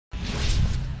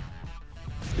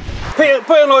Band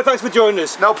and Lloyd, thanks for joining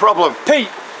us. No problem. Pete,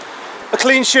 a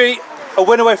clean sheet, a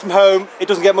win away from home, it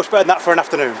doesn't get much better than that for an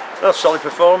afternoon. That's a solid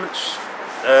performance.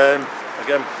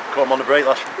 Again, come on the break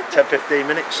last 10-15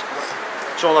 minutes.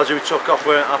 Some lads who we took off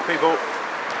weren't happy, but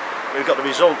we got the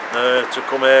result. To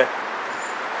come here,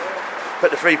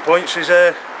 get the 3 points is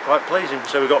quite pleasing.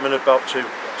 So we got them in about two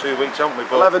weeks, haven't we?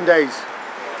 But 11 days.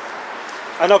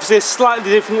 And obviously a slightly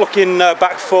different looking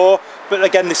back four, but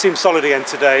again they seem solid again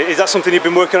today. Is that something you've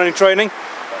been working on in training?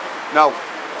 No.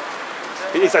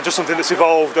 Is that just something that's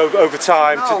evolved over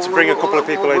time to bring a couple of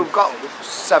people in? We've got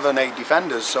 7-8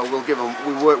 defenders, so we'll give them.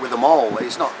 We work with them all.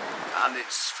 It's not, and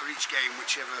it's for each game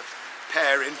whichever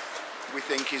pairing we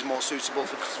think is more suitable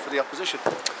for the opposition.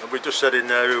 And we just said in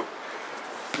there,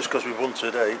 just because we've won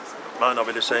today, might not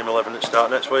be the same 11 that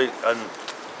start next week. And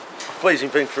pleasing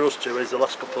thing for us too is the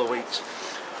last couple of weeks,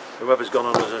 whoever's gone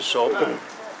on as a sub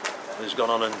has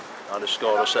gone on and either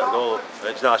scored or set a goal.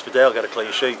 It's nice for Dale to get a clean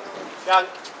sheet.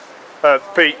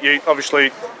 Pete,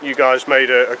 you guys made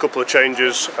a couple of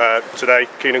changes today.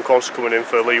 Keenan Quan's coming in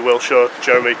for Lee Wilshaw.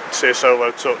 Jeremy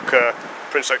Ciasolo took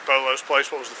Prince Ekpolo's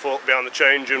place. What was the thought behind the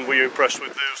change, and were you impressed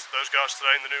with those guys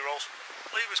today in the new roles?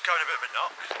 Lee was carrying a bit of a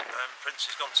knock. Prince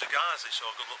has gone to Gazi, so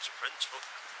good luck to Prince. But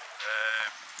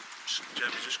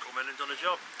Jeremy's just come in and done a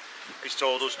job. He's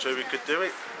told us too we could do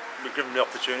it. We've given him the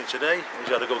opportunity today.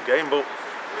 He's had a good game, but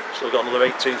still got another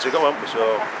 18 to go, haven't we?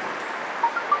 So.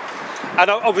 And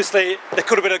obviously there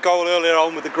could have been a goal earlier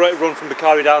on with a great run from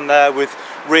Bakari down there, with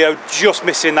Rio just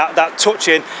missing that touch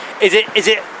in. Is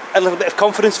it a little bit of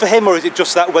confidence for him, or is it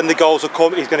just that when the goals have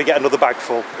come he's going to get another bag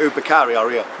full? Who, Bakari or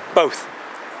Rio? Both.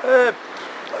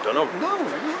 I don't know. No,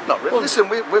 not really. Listen,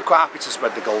 we're quite happy to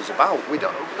spread the goals about. We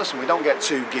don't get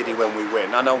too giddy when we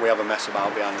win. I know we have a mess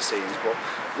about behind the scenes, but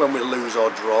when we lose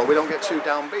or draw, we don't get too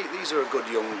downbeat. These are a good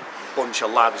young bunch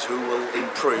of lads who will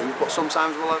improve, but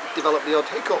sometimes we'll develop the odd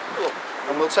hiccup,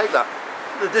 and we'll take that.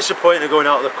 The disappointing of going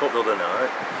out of the cup the other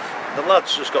night, the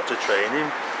lads just got to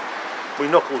training, we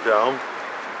knuckled down,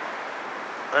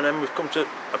 and then we've come to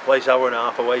a place hour and a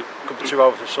half away, come to 2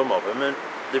 hours for some of them, and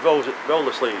they've rolled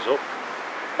the sleeves up.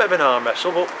 Bit of an arm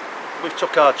wrestle, but we've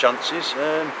took our chances,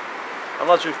 and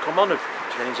lads who've come on have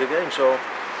changed the game. So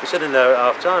we said in there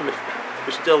at half time, if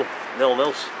we're still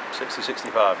 0-0,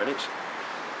 60-65 minutes,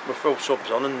 we'll throw subs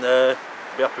on and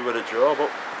be happy with a draw, but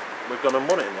we've gone and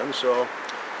won it in the end. So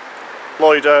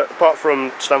Lloyd, apart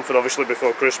from Stamford obviously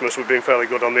before Christmas, we've been fairly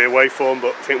good on the away form,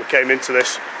 but I think we came into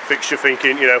this fixture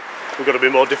thinking, we've got to be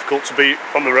more difficult to beat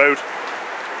on the road.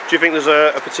 Do you think there's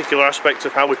a particular aspect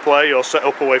of how we play or set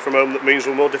up away from home that means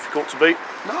we're more difficult to beat?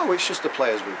 No, it's just the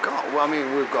players we've got. Well, I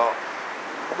mean, we've got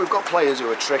players who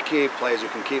are tricky, players who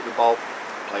can keep the ball,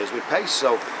 players with pace.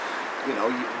 So,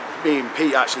 me and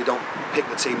Pete actually don't pick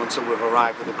the team until we've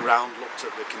arrived at the ground, looked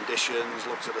at the conditions,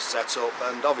 looked at the setup,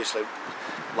 and obviously,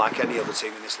 like any other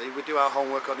team in this league, we do our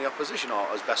homework on the opposition or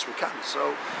as best we can.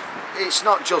 So it's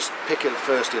not just picking the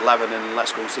first 11 and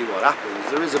let's go and see what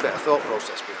happens. There is a bit of thought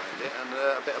process behind it and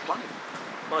a bit of planning.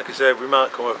 like I said, we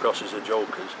might come across as the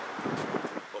jokers,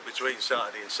 but between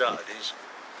Saturday and Saturdays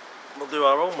we'll do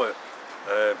our homework.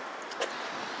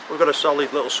 We've got a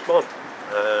solid little squad,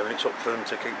 and it's up for them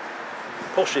to keep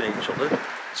pushing each other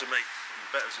to make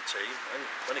better as a team, and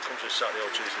when it comes to Saturday or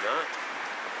Tuesday night,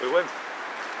 we win.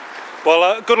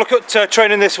 Well, good luck at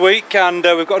training this week, and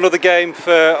we've got another game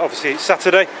for obviously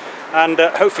Saturday, and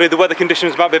hopefully the weather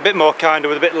conditions might be a bit more kinder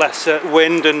with a bit less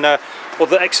wind and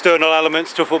other external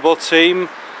elements to a football team.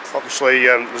 Obviously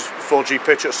there's a 4G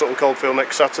pitch at Sutton Coldfield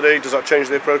next Saturday. Does that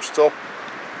change the approach at all?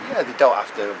 Yeah, they don't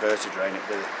have to vertidrain it,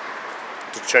 do they?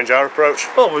 Does it change our approach?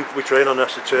 Well, we train on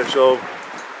AstroTurf, so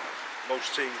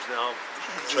most teams now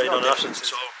train on AstroTurf.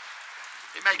 So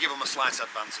it may give them a slight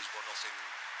advantage, but nothing.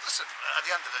 Listen, at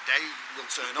the end of the day, we'll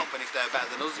turn up, and if they're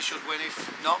better than us, they should win. If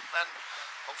not, then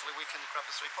hopefully we can grab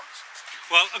the 3 points.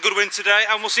 Well, a good win today,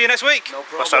 and we'll see you next week. No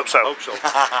problem. Let's hope so. Hope so.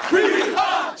 We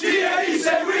are GNE,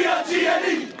 say we are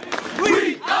GNE.